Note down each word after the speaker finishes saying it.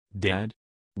Dad?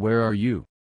 Where are you?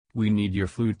 We need your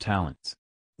flute talents.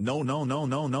 No, no, no,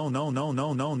 no, no, no, no,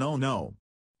 no, no, no, no.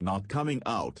 Not coming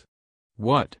out.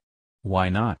 What? Why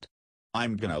not?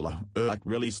 I'm gonna look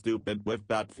really stupid with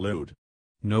that flute.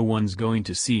 No one's going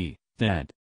to see,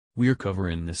 Dad. We're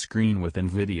covering the screen with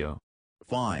video.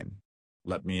 Fine.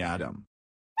 Let me add him.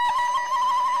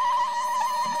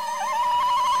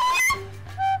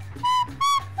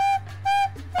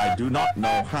 I do not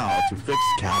know how to fix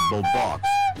Cabbl Boxe.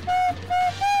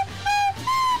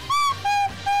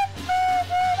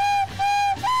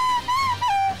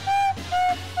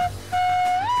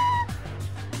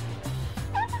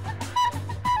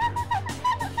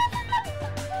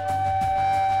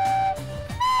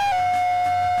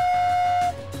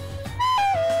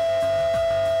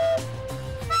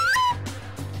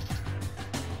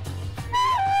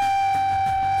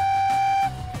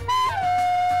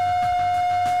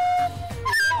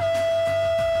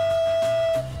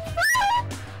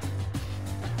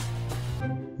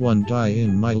 One day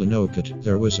in Milinoket,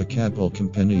 there was a Cabbl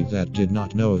company that did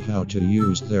not know how to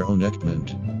use their own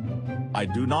equipment. I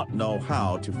do not know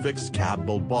how to fix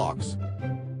Cabbl Boxe.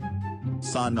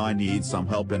 Son, I need some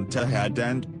help in Tehead,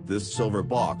 and this silver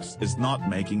box is not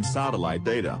making satellite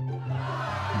data.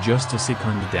 Just a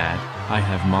second, Dad. I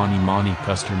have many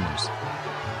customers.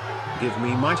 Give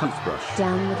me my toothbrush.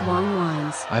 Down with long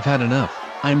lines. I've had enough.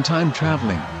 I'm time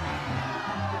traveling.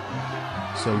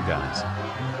 So guys,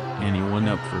 anyone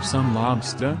up for some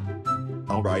lobster?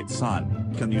 Alright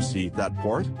son, can you see that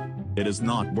port? It is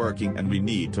not working and we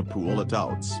need to pull it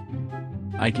out.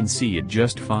 I can see it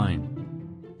just fine.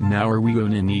 Now are we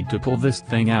gonna need to pull this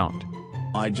thing out?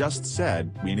 I just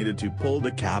said we needed to pull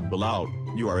the Cabbl out.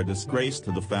 You are a disgrace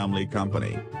to the family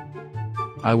company.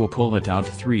 I will pull it out.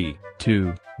 3,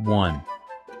 2, 1.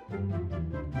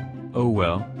 Oh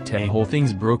well, the whole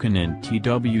thing's broken and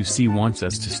TWC wants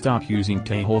us to stop using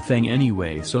the whole thing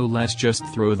anyway, so let's just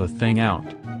throw the thing out.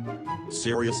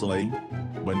 Seriously?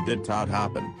 When did that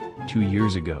happen? 2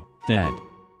 years ago, Dad.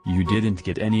 You didn't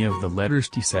get any of the letters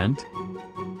he sent?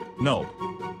 No.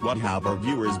 What have our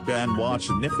viewers been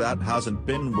watching if that hasn't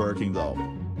been working though?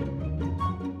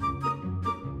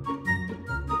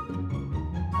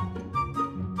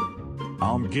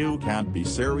 You can't be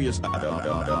serious.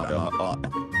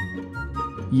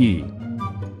 Yee.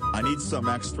 I need some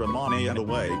extra money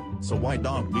anyway, so why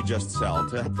don't we just sell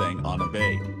that thing on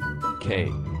eBay?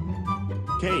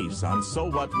 Okay son, so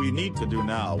what we need to do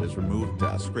now is remove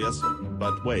the screws.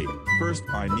 But wait, first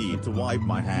I need to wipe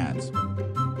my hands.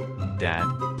 Dad,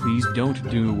 please don't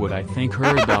do what I think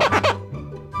her about.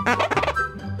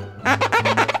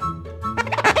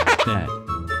 Dad.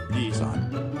 Yes son.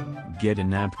 Get a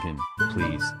napkin,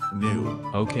 please.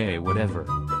 No. Okay, whatever.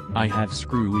 I have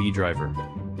screwdriver.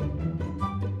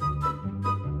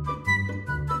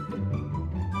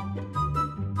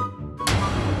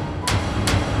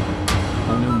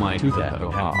 Oh no, my tooth.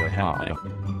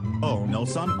 Oh no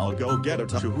son, I'll go get a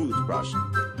toothbrush.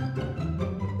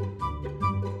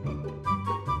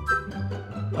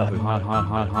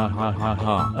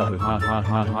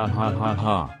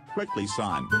 Quickly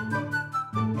son.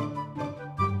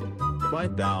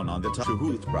 Bite down on the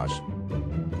toothbrush.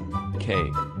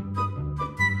 Okay.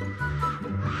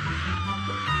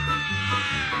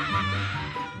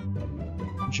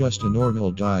 Just a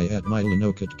normal day at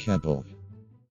Milinoket Cabbl.